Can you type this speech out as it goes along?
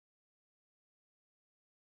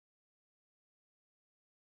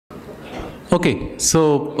Okay,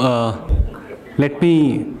 so let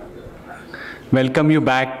me welcome you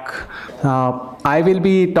back. I will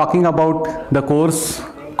be talking about the course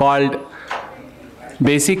called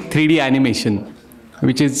Basic 3D Animation,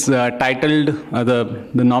 which is titled, the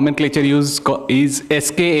nomenclature used is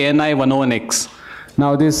SKANI 101X.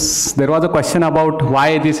 Now there was a question about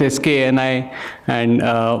why this SKANI and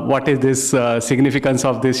what is this significance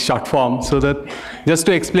of this short form. So that just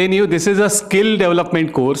to explain you, this is a skill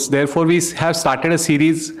development course. Therefore, we have started a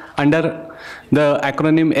series under the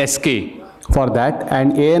acronym SK for that,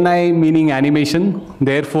 and ANI meaning animation.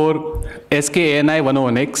 Therefore, SKANI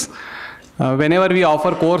 101X. Whenever we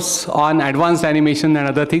offer course on advanced animation and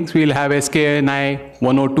other things, we will have SKANI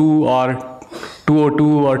 102 or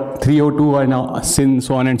 202 or 302 and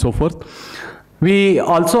so on and so forth. We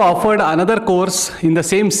also offered another course in the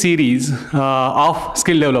same series of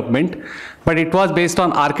skill development, but it was based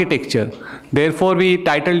on architecture. Therefore, we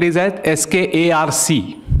titled it as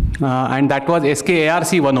SKARC, and that was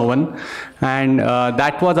SKARC 101, and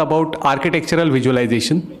that was about architectural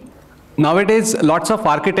visualization. Nowadays, lots of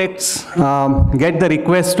architects get the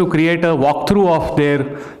request to create a walkthrough of their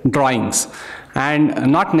drawings,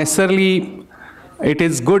 and not necessarily it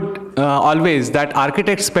is good always that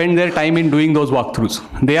architects spend their time in doing those walkthroughs.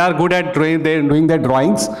 They are good at doing their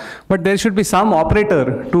drawings, but there should be some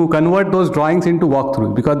operator to convert those drawings into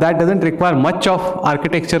walkthroughs, because that doesn't require much of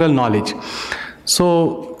architectural knowledge.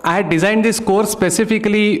 So I had designed this course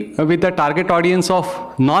specifically with the target audience of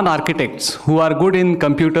non-architects who are good in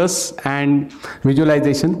computers and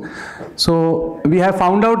visualization. So we have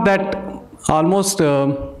found out that almost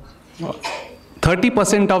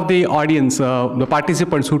 30% of the audience, the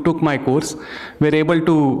participants who took my course, were able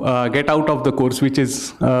to get out of the course, which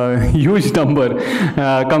is a huge number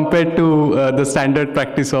compared to the standard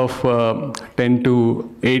practice of 8 to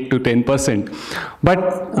 10%.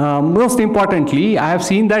 But most importantly, I have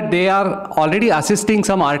seen that they are already assisting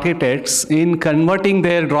some architects in converting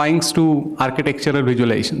their drawings to architectural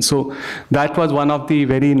visualization. So that was one of the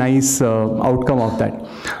very nice outcome of that.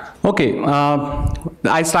 Okay,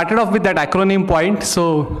 I started off with that acronym point.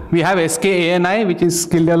 So we have SKANI, which is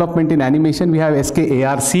skill development in animation. We have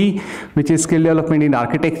SKARC, which is skill development in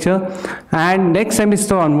architecture. And next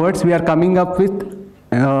semester onwards, we are coming up with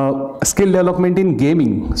skill development in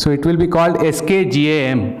gaming. So it will be called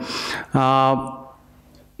SKGAM.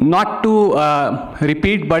 Not to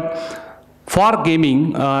repeat, but for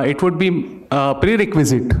gaming, it would be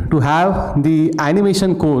prerequisite to have the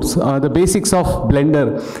animation course, the basics of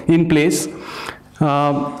Blender in place.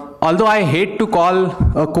 Although I hate to call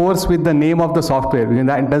a course with the name of the software,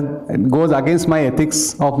 it goes against my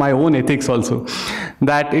ethics, of my own ethics also,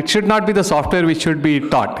 that it should not be the software which should be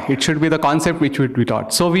taught. It should be the concept which should be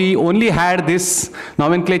taught. So we only had this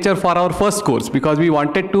nomenclature for our first course because we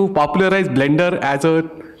wanted to popularize Blender as a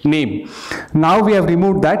name. Now we have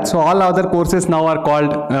removed that, so all other courses now are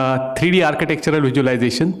called 3D architectural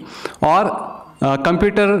visualization or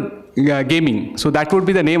computer gaming. So that would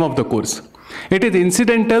be the name of the course. It is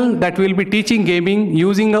incidental that we will be teaching gaming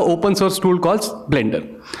using an open source tool called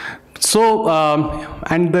Blender. So,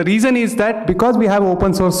 and the reason is that because we have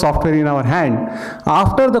open source software in our hand,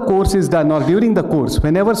 after the course is done or during the course,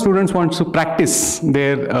 whenever students want to practice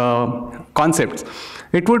their concepts,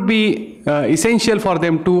 it would be essential for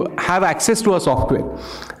them to have access to a software.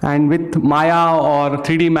 And with Maya or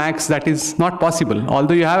 3D Max, that is not possible.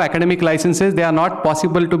 Although you have academic licenses, they are not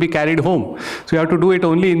possible to be carried home. So you have to do it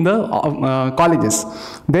only in the colleges.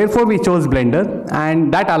 Therefore, we chose Blender,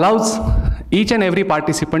 and that allows each and every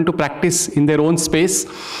participant to practice in their own space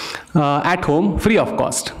at home, free of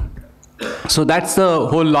cost. So that's the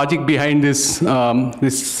whole logic behind this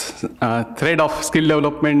thread of skill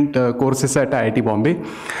development courses at IIT Bombay.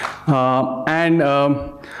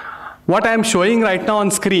 What I am showing right now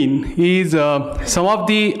on screen is some of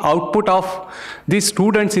the output of the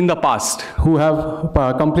students in the past who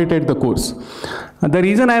have completed the course. The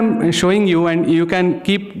reason I am showing you, and you can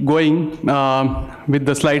keep going with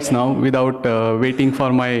the slides now without waiting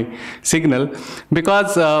for my signal,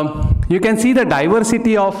 because you can see the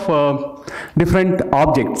diversity of different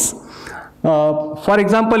objects. For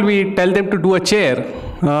example, we tell them to do a chair.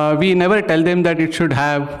 We never tell them that it should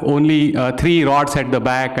have only 3 rods at the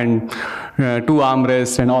back and 2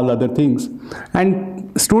 armrests and all other things.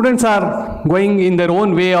 And students are going in their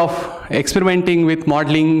own way of experimenting with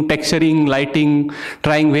modeling, texturing, lighting,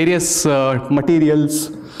 trying various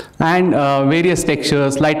materials and various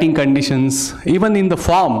textures, lighting conditions. Even in the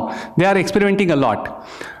form, they are experimenting a lot.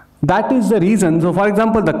 That is the reason. So for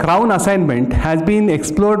example, the crown assignment has been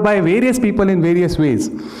explored by various people in various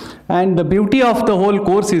ways. And the beauty of the whole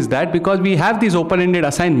course is that because we have these open-ended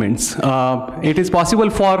assignments, it is possible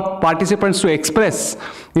for participants to express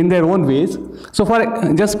in their own ways. So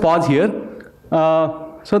just pause here.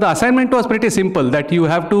 So the assignment was pretty simple, that you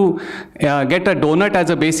have to get a donut as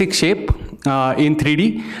a basic shape in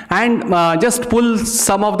 3D and just pull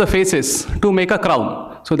some of the faces to make a crown.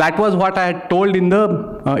 So that was what I had told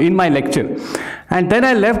in my lecture. And then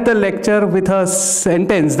I left the lecture with a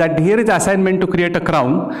sentence that here is the assignment to create a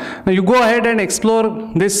crown. Now you go ahead and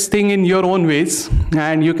explore this thing in your own ways,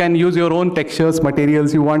 and you can use your own textures,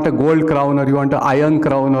 materials. You want a gold crown, or you want an iron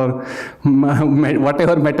crown, or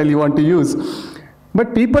whatever metal you want to use.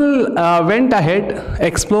 But people went ahead,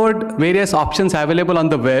 explored various options available on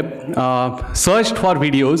the web, searched for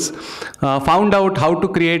videos, found out how to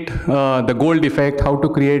create the gold effect, how to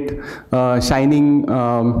create shining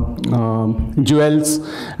jewels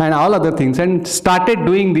and all other things, and started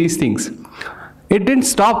doing these things. It didn't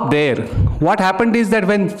stop there. What happened is that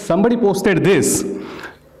when somebody posted this,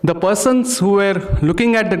 the persons who were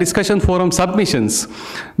looking at the discussion forum submissions,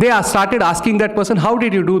 they started asking that person, how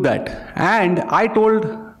did you do that? And I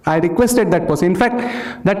requested that person. In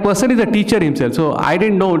fact, that person is a teacher himself. So I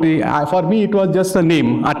didn't know. For me, it was just a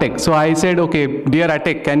name, Atek. So I said, okay, dear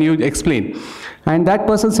Atek, can you explain? And that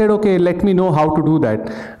person said, okay, let me know how to do that.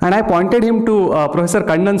 And I pointed him to Professor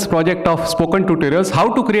Kannan's project of spoken tutorials,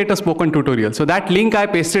 how to create a spoken tutorial. So that link I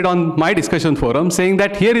pasted on my discussion forum, saying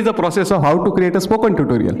that here is the process of how to create a spoken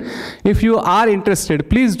tutorial. If you are interested,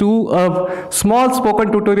 please do a small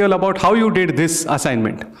spoken tutorial about how you did this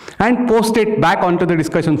assignment and post it back onto the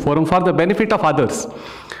discussion forum for the benefit of others.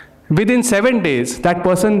 Within 7 days, that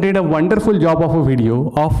person did a wonderful job of a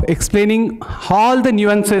video of explaining all the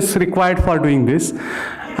nuances required for doing this,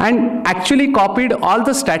 and actually copied all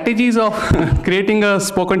the strategies of creating a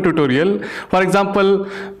spoken tutorial. For example,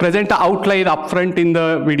 present an outline upfront in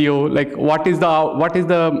the video, like what is the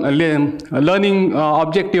learning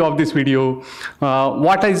objective of this video,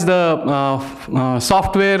 what is the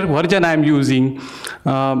software version I am using,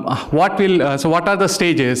 so what are the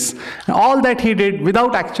stages. All that he did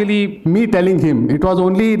without actually me telling him. It was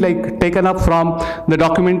only like taken up from the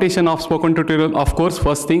documentation of spoken tutorial, of course,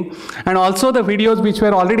 first thing, and also the videos which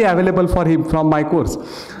were already available for him from my course.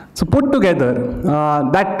 So put together,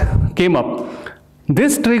 that came up.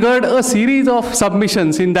 This triggered a series of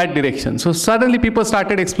submissions in that direction. So suddenly people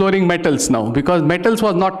started exploring metals now, because metals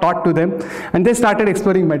was not taught to them, and they started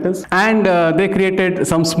exploring metals, and they created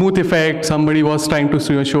some smooth effects. Somebody was trying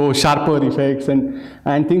to show sharper effects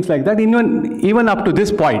and things like that. Even up to this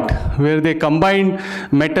point, where they combined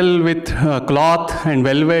metal with cloth and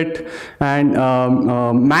velvet and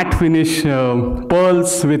matte finish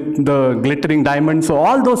pearls with the glittering diamonds. So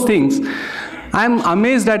all those things. I'm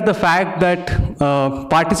amazed at the fact that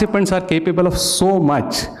participants are capable of so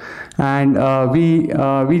much, and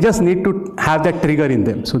we just need to have that trigger in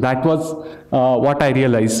them. So that was what I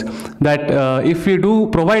realized, that if we do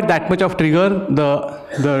provide that much of trigger,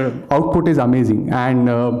 the output is amazing, and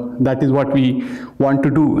that is what we want to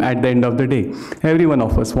do at the end of the day. Every one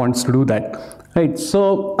of us wants to do that, right?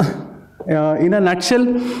 So in a nutshell,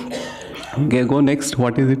 okay, go next.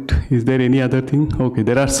 What is it? Is there any other thing? Okay,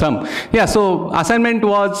 there are some. Yeah, so assignment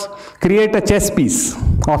was create a chess piece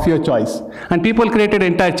of your choice. And people created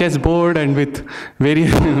entire chess board, and with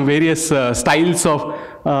various styles of,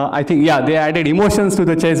 I think, yeah, they added emotions to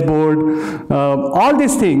the chess board. All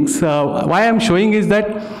these things, why I'm showing is that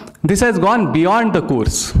this has gone beyond the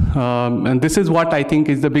course. And this is what I think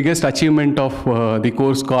is the biggest achievement of the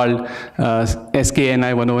course called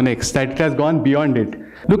SKNI 101X, that it has gone beyond it.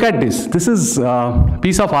 Look at this. This is a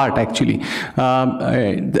piece of art, actually.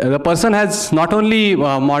 The person has not only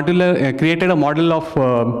created a model of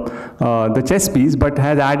the chess piece, but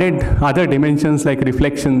has added other dimensions like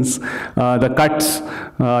reflections, the cuts.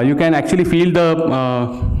 You can actually feel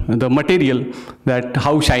the material, that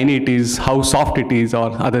how shiny it is, how soft it is,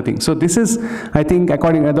 or other things. So this is, I think,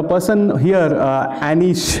 according to the person here,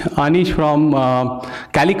 Anish from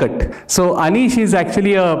Calicut. So Anish is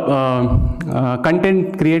actually a content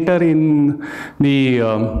creator in the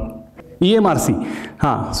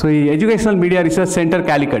EMRC. So Educational Media Research Center,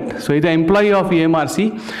 Calicut. So he's an employee of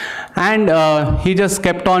EMRC. And he just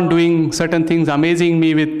kept on doing certain things, amazing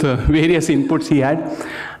me with various inputs he had.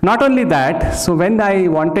 Not only that, so when I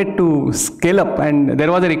wanted to scale up, and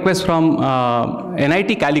there was a request from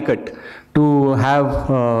NIT Calicut to have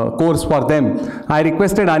a course for them, I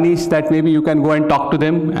requested Anish that maybe you can go and talk to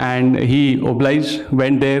them, and he obliged,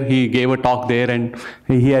 went there, he gave a talk there, and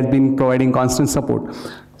he has been providing constant support.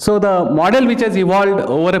 So the model which has evolved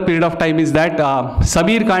over a period of time is that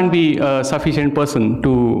Samir can't be a sufficient person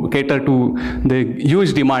to cater to the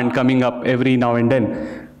huge demand coming up every now and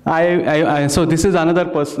then. So this is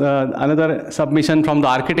another submission from the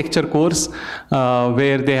architecture course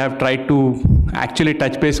where they have tried to actually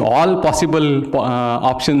touch base all possible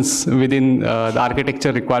options within the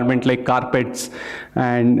architecture requirement, like carpets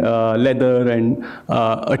and leather and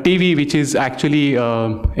a TV which is actually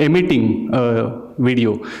emitting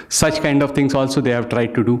video. Such kind of things also they have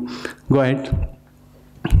tried to do. Go ahead.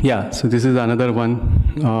 Yeah, so this is another one,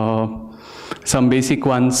 some basic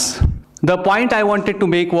ones. The point I wanted to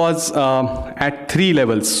make was at 3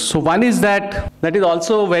 levels. So one is that is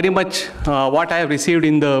also very much what I have received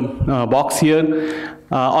in the box here.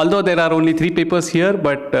 Although there are only 3 papers here,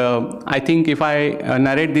 but I think if I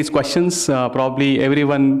narrate these questions, probably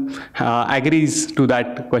everyone agrees to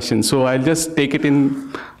that question. So I'll just take it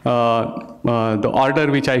in the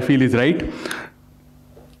order which I feel is right.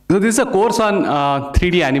 So this is a course on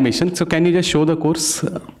 3D animation. So can you just show the course?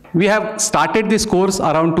 We have started this course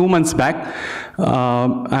around 2 months back.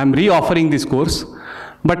 I'm re-offering this course.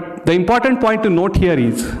 But the important point to note here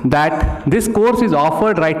is that this course is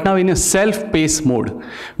offered right now in a self-paced mode,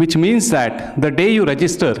 which means that the day you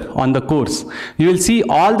register on the course, you will see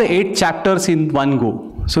all the 8 chapters in one go.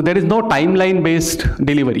 So there is no timeline based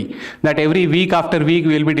delivery that every week after week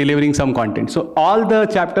we will be delivering some content. So all the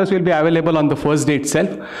chapters will be available on the first day itself.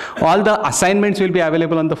 All the assignments will be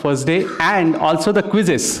available on the first day, and also the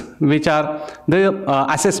quizzes, which are the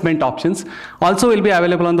assessment options, also will be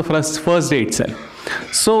available on the first day itself.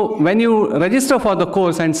 So when you register for the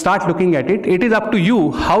course and start looking at it, it is up to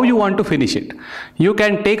you how you want to finish it. You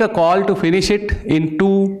can take a call to finish it in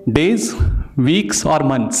 2 days, weeks or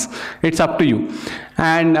months. It's up to you.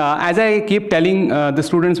 And as I keep telling the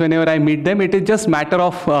students whenever I meet them, it is just matter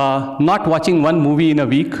of not watching one movie in a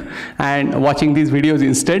week and watching these videos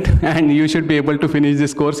instead, and you should be able to finish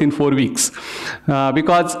this course in 4 weeks.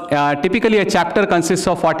 Because typically a chapter consists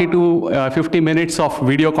of 40 to 50 minutes of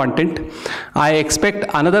video content. I expect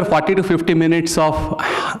another 40 to 50 minutes of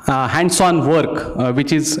hands-on work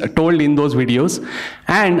which is told in those videos,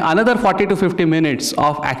 and another 40 to 50 minutes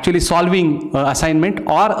of actually solving assignment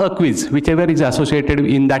or a quiz, whichever is associated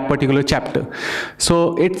in that particular chapter.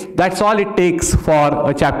 So that's all it takes for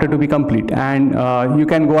a chapter to be complete, and you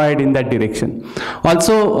can go ahead in that direction.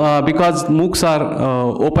 Also, because MOOCs are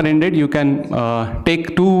open-ended, you can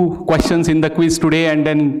take 2 questions in the quiz today and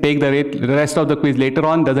then take the rest of the quiz later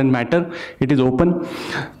on. Doesn't matter, it is open.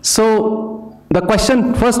 So the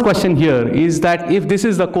first question here is that if this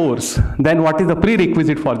is the course, then what is the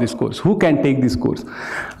prerequisite for this course? Who can take this course?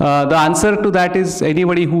 The answer to that is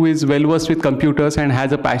anybody who is well versed with computers and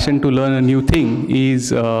has a passion to learn a new thing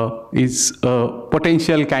is a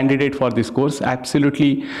potential candidate for this course.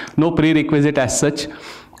 Absolutely no prerequisite as such.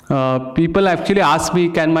 People actually ask me,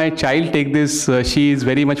 can my child take this? She is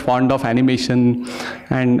very much fond of animation,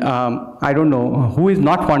 and I don't know who is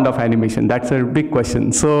not fond of animation. That's a big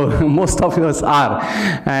question. So most of us are,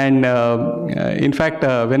 and in fact,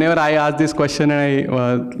 whenever I ask this question,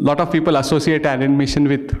 a lot of people associate animation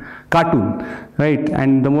with cartoon, right?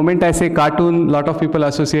 And the moment I say cartoon, a lot of people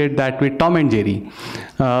associate that with Tom and Jerry.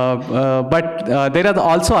 But there are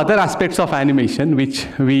also other aspects of animation which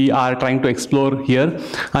we are trying to explore here.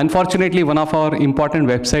 Unfortunately, one of our important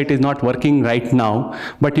website is not working right now,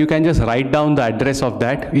 but you can just write down the address of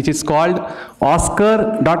that, which is called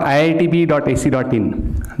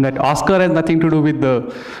oscar.iitb.ac.in. That Oscar has nothing to do with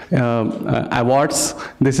the awards.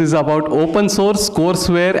 This is about open source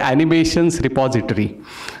courseware animations repository.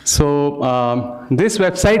 So this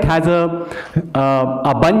website has a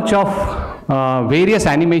bunch of various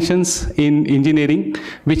animations in engineering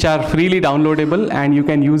which are freely downloadable, and you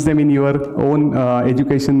can use them in your own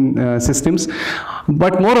education systems.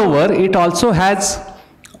 But moreover, it also has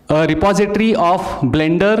a repository of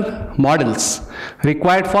Blender models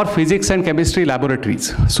required for physics and chemistry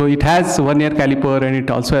laboratories. So it has vernier caliper, and it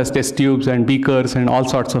also has test tubes and beakers and all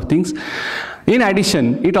sorts of things. In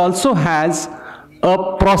addition, it also has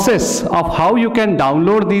a process of how you can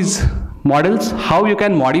download these models, how you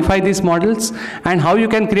can modify these models, and how you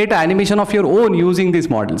can create an animation of your own using these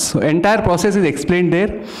models. So entire process is explained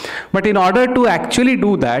there. But in order to actually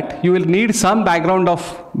do that, you will need some background of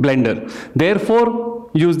Blender.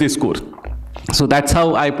 Therefore, use this course. So that's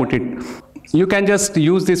how I put it. You can just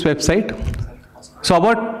use this website. So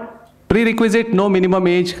about Prerequisite, no minimum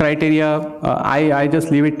age criteria. I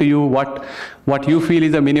just leave it to you what you feel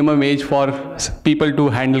is the minimum age for people to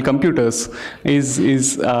handle computers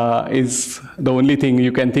is the only thing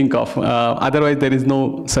you can think of. Otherwise, there is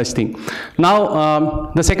no such thing.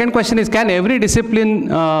 Now, the second question is, can every discipline,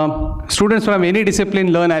 students from any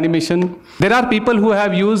discipline learn animation? There are people who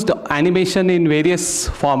have used animation in various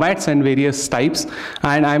formats and various types,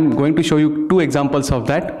 and I'm going to show you 2 examples of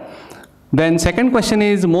that. Then second question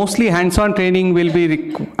is, mostly hands-on training will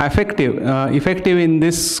be effective in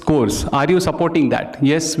this course. Are you supporting that?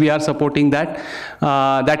 Yes, we are supporting that.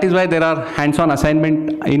 That is why there are hands-on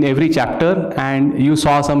assignment in every chapter, and you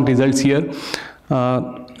saw some results here.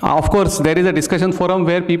 Of course, there is a discussion forum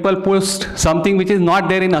where people post something which is not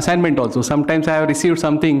there in assignment also. Sometimes I have received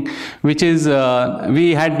something which is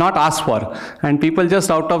we had not asked for, and people just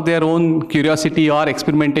out of their own curiosity or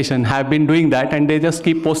experimentation have been doing that, and they just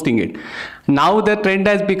keep posting it. Now the trend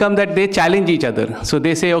has become that they challenge each other. So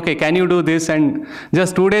they say, okay, can you do this? And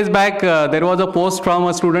just 2 days back, there was a post from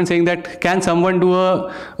a student saying that, can someone do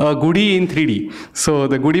a goody in 3D? So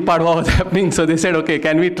the goody part was happening. So they said, okay,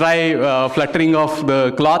 can we try fluttering of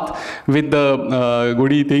the cloth with the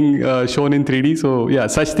goody thing shown in 3D? So yeah,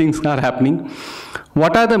 such things are happening.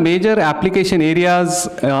 What are the major application areas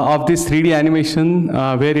of this 3D animation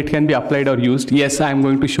where it can be applied or used? Yes, I'm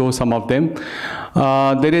going to show some of them.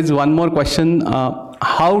 There is one more question.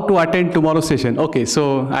 How to attend tomorrow's session? Okay,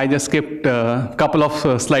 so I just skipped a couple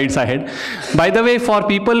of slides ahead. By the way, for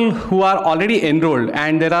people who are already enrolled,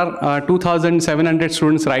 and there are 2,700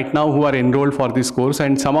 students right now who are enrolled for this course,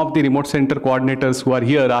 and some of the remote center coordinators who are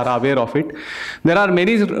here are aware of it. There are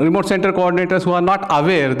many remote center coordinators who are not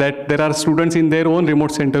aware that there are students in their own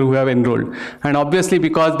remote center who have enrolled. And obviously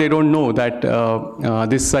because they don't know that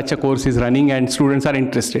such a course is running and students are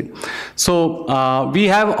interested. So we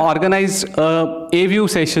have organized a view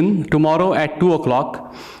session tomorrow at 2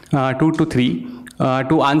 o'clock, 2 to 3,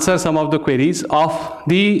 to answer some of the queries of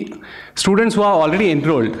the students who are already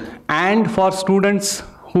enrolled, and for students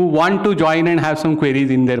who want to join and have some queries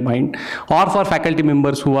in their mind, or for faculty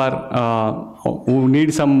members who are who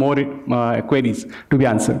need some more queries to be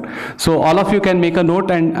answered. So all of you can make a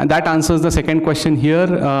note, and that answers the second question here.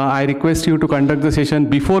 I request you to conduct the session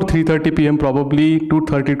before 3:30 p.m. probably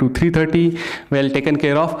 2:30 to 3:30, well taken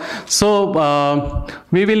care of. So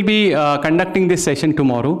we will be conducting this session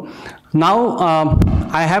tomorrow. Now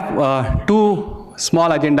I have 2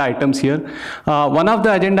 small agenda items here. One of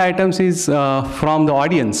the agenda items is from the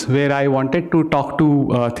audience, where I wanted to talk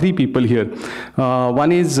to 3 people here.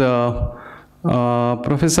 One is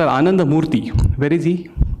Professor Ananda Murthy. Where is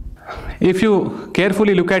he? If you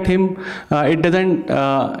carefully look at him, it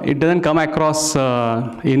doesn't come across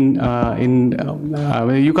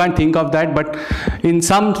you can't think of that, but in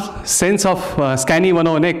some sense of Scanny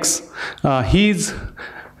 101X, he's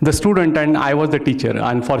the student and I was the teacher,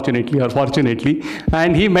 unfortunately or fortunately.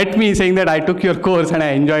 And he met me saying that I took your course and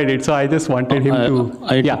I enjoyed it. So I just wanted him to...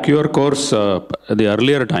 I took your course the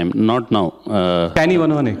earlier time, not now. Scanny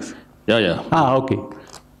 101X? Yeah. Ah, okay.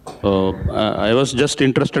 I was just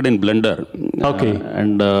interested in Blender. Okay.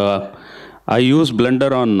 And I use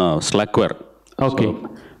Blender on Slackware. Okay.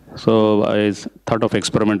 So I thought of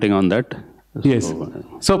experimenting on that. Yes.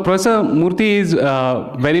 So Professor Murthy is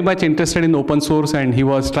very much interested in open source, and he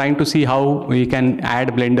was trying to see how we can add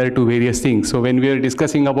Blender to various things. So when we were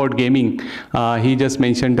discussing about gaming, he just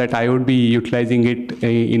mentioned that I would be utilizing it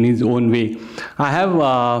in his own way. I have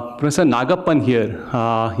Professor Nagappan here.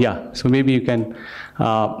 Yeah, so maybe you can...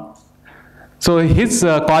 So his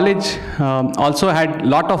college also had a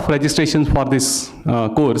lot of registrations for this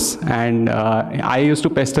course, and I used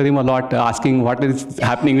to pester him a lot, asking what is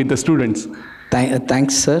happening with the students.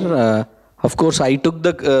 Thanks, sir. Of course, I took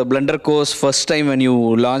the Blender course first time when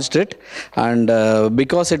you launched it, and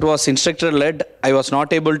because it was instructor-led, I was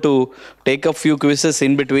not able to take a few quizzes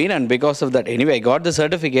in between, and because of that, anyway, I got the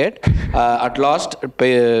certificate at last,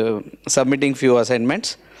 submitting few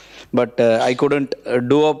assignments, but I couldn't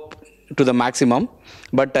do up to the maximum.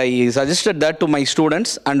 But I suggested that to my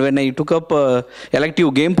students, and when I took up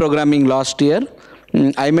elective game programming last year,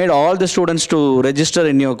 I made all the students to register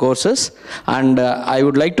in your courses, and I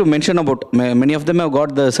would like to mention about many of them have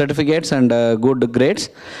got the certificates and good grades,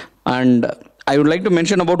 and I would like to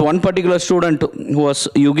mention about one particular student who was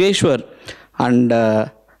Yugeshwar, and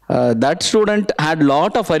that student had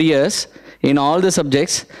lot of arrears in all the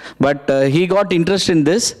subjects, but he got interest in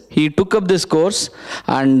this. He took up this course,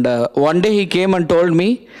 and one day he came and told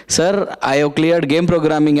me, sir, I have cleared game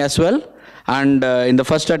programming as well, and in the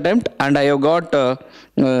first attempt, and I have got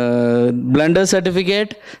Blender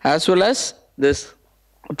certificate as well as this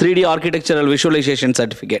 3D architectural visualization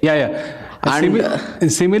certificate. Yeah, yeah. And A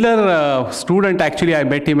similar student, actually, I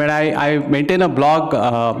met him, and I maintain a blog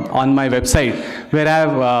on my website where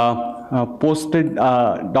I have posted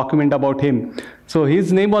a document about him. So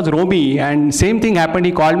his name was Romy, and same thing happened.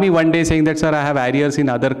 He called me one day saying that, sir, I have arrears in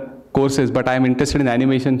other courses, but I am interested in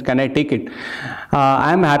animation. Can I take it?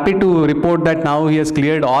 I am happy to report that now he has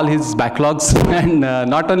cleared all his backlogs, and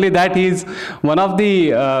not only that, he is one of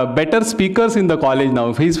the better speakers in the college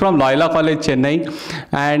now. He is from Loyola College, Chennai,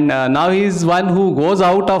 and now he is one who goes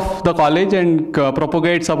out of the college and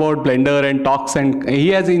propagates about Blender and talks, and he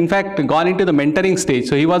has in fact gone into the mentoring stage.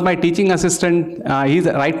 So he was my teaching assistant. He is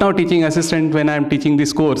right now teaching assistant when I am teaching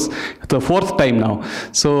this course, the 4th time now.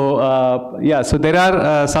 So yeah, so there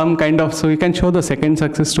are some kind of, so you can show the second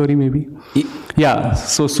success story maybe. Yeah,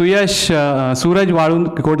 so Suraj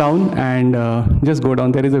Varun, go down and just go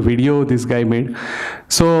down. There is a video this guy made.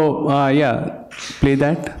 So yeah, play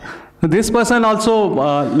that. This person also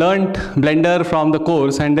learned Blender from the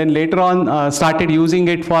course, and then later on started using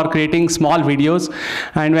it for creating small videos.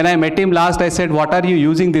 And when I met him last, I said, what are you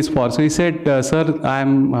using this for? So he said, sir,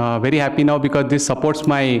 I'm very happy now because this supports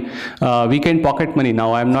my weekend pocket money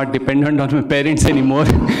now. I'm not dependent on my parents anymore.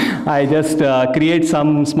 I just create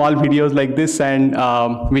some small videos like this, and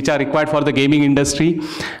which are required for the gaming industry,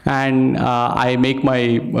 and I make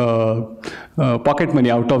my pocket money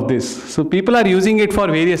out of this. So people are using it for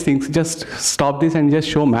various things. Just stop this and just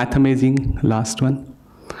show Math Amazing, last one.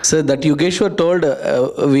 So that Yogeshwar told,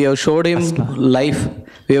 we have showed him life.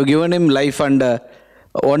 We have given him life, and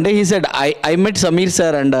one day he said, I met Samir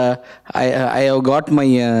sir, and I have got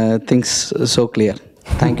my things so clear.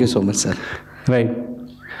 Thank you so much, sir. Right.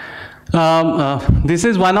 This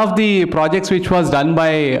is one of the projects which was done by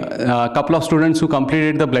a couple of students who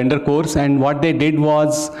completed the Blender course, and what they did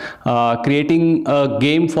was creating a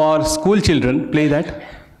game for school children. Play that.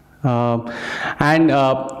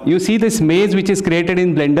 You see this maze which is created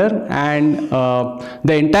in Blender, and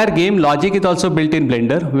the entire game logic is also built in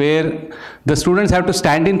Blender, where the students have to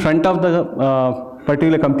stand in front of the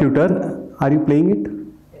particular computer. Are you playing it?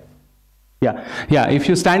 Yeah. If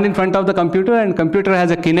you stand in front of the computer, and computer has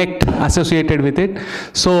a Kinect associated with it,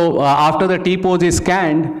 so after the T-pose is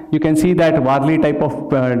scanned, you can see that Warli type of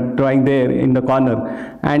drawing there in the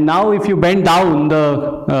corner. And now if you bend down,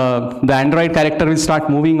 the Android character will start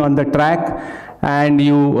moving on the track, and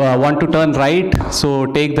you want to turn right, so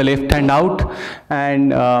take the left hand out,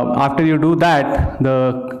 and after you do that,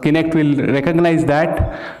 the Kinect will recognize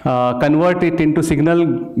that, convert it into signal,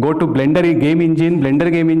 go to Blender game engine.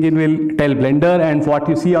 Blender game engine will tell Blender, and what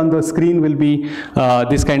you see on the screen will be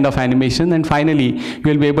this kind of animation, and finally you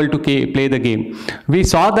will be able to play the game. We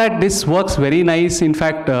saw that this works very nice. In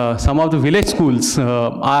fact, some of the village schools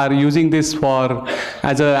are using this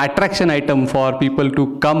as an attraction item for people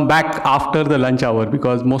to come back after the lunch hour,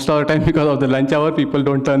 because most of the time, because of the lunch hour, people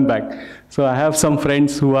don't turn back. So I have some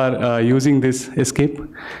friends who are using this escape.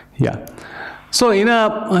 Yeah. So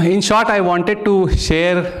in short, I wanted to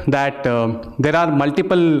share that there are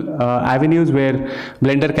multiple avenues where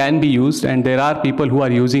Blender can be used, and there are people who are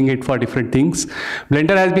using it for different things.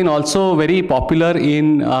 Blender has been also very popular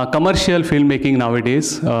in commercial filmmaking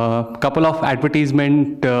nowadays. Couple of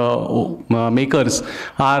advertisement makers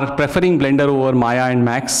are preferring Blender over Maya and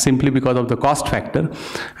Max simply because of the cost factor.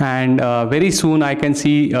 And very soon I can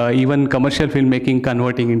see even commercial filmmaking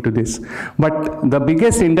converting into this. But the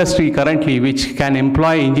biggest industry currently which can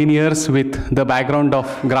employ engineers with the background of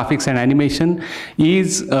graphics and animation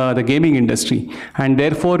is the gaming industry, and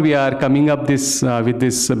therefore we are coming up with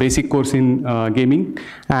this basic course in gaming.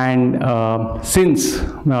 And since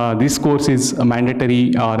this course is a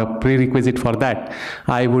mandatory or a prerequisite for that,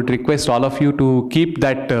 I would request all of you to keep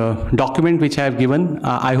that document which I have given.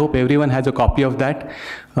 I hope everyone has a copy of that.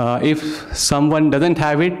 If someone doesn't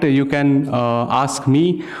have it, you can ask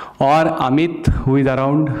me or Amit, who is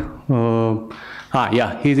around.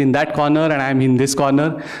 Yeah, he's in that corner and I'm in this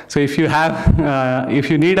corner. So if you have, if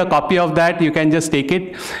you need a copy of that, you can just take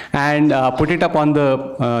it and put it up on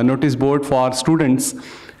the notice board for students.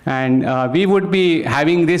 And we would be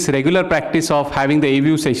having this regular practice of having the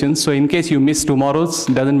AView sessions. So in case you miss tomorrow's,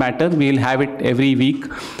 doesn't matter, we'll have it every week.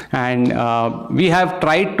 And we have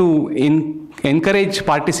tried to encourage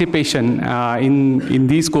participation in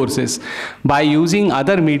these courses by using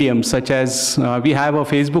other mediums, such as we have a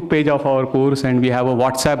Facebook page of our course, and we have a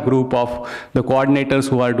WhatsApp group of the coordinators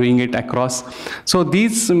who are doing it across. So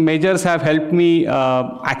these measures have helped me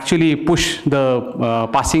actually push the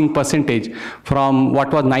passing percentage from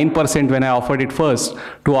what was 9% when I offered it first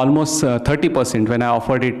to almost 30% when I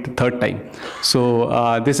offered it third time.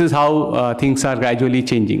 So this is how things are gradually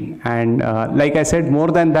changing. And like I said,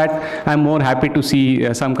 more than that, I'm more happy to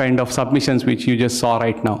see some kind of submissions which you just saw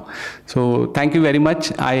right now. So thank you very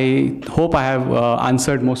much. I hope I have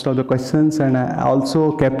answered most of the questions, and I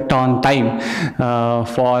also kept on time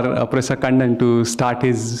for Professor Kannan to start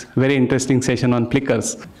his very interesting session on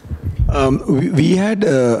Plickers. We had,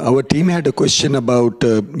 our team had a question about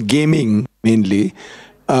gaming mainly.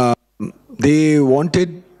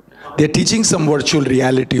 They're teaching some virtual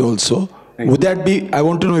reality also. Would that be, I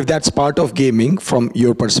want to know if that's part of gaming from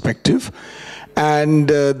your perspective. And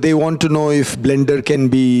they want to know if Blender can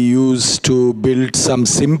be used to build some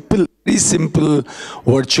very simple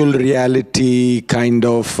virtual reality kind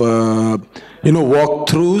of,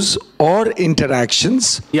 walkthroughs or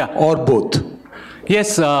interactions, or both.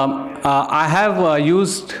 Yes, I have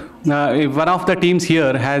used, one of the teams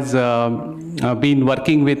here has been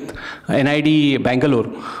working with NID Bangalore,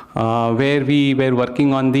 where we were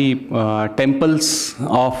working on the temples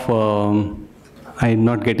of, I'm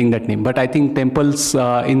not getting that name, but I think temples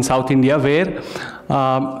in South India, where,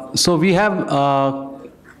 so we have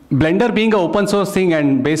Blender being an open source thing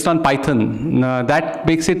and based on Python, that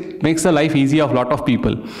makes the life easy of a lot of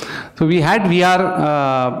people. So we had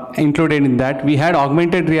VR included in that. We had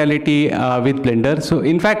augmented reality with Blender. So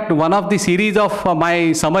in fact, one of the series of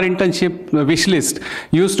my summer internship wish list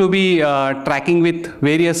used to be tracking with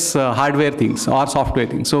various hardware things or software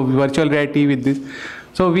things. So virtual reality with this.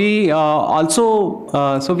 So we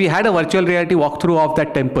so we had a virtual reality walkthrough of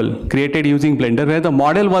that temple created using Blender, where the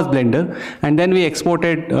model was Blender, and then we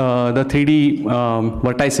exported the 3D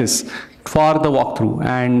vertices for the walkthrough,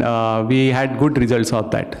 and we had good results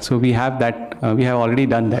of that. So we have that, we have already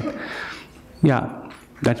done that. Yeah,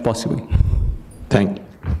 that's possible. Thank you.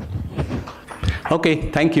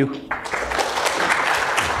 Okay, thank you.